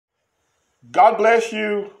God bless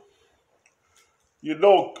you. You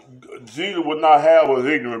know, Jesus would not have us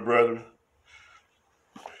ignorant, brethren.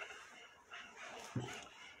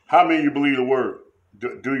 How many of you believe the word?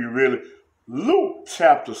 Do you really? Luke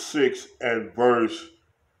chapter 6 and verse,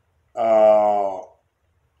 uh,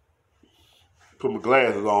 put my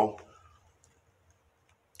glasses on.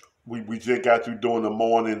 We just got through doing the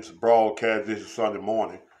morning's broadcast. This is Sunday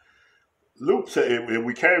morning. Luke said, and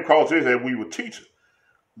we came across this and we were teaching.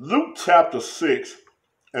 Luke chapter 6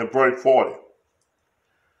 and verse 40.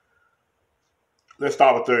 Let's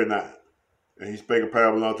start with 39. And he spake a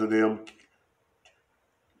parable unto them.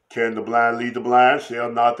 Can the blind lead the blind?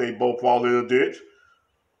 Shall not they both fall in a ditch?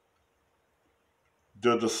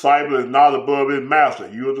 The disciple is not above his master.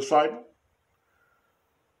 You a disciple?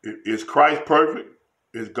 Is Christ perfect?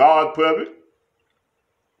 Is God perfect?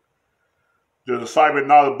 The disciple is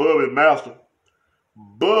not above his master.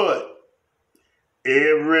 But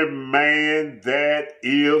every man that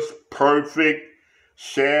is perfect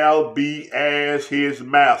shall be as his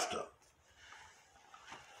master.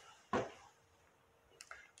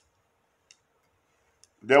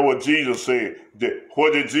 That's what Jesus said.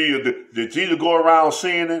 What did Jesus do? Did Jesus go around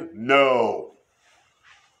sinning? No.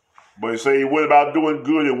 But he said he went about doing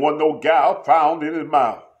good and wasn't no guile found in his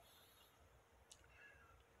mouth.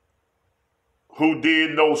 Who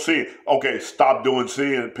did no sin? Okay, stop doing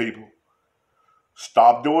sin, people.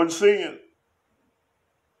 Stop doing sin.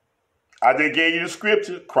 I just gave you the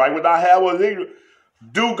scripture. Christ would not have us ignorant.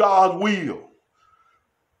 Do God's will.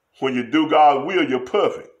 When you do God's will, you're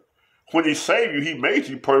perfect. When he saved you, he made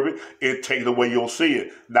you perfect and takes away your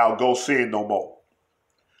sin. Now go sin no more.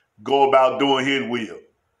 Go about doing his will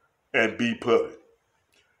and be perfect.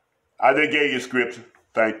 I just gave you scripture.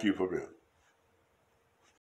 Thank you for this.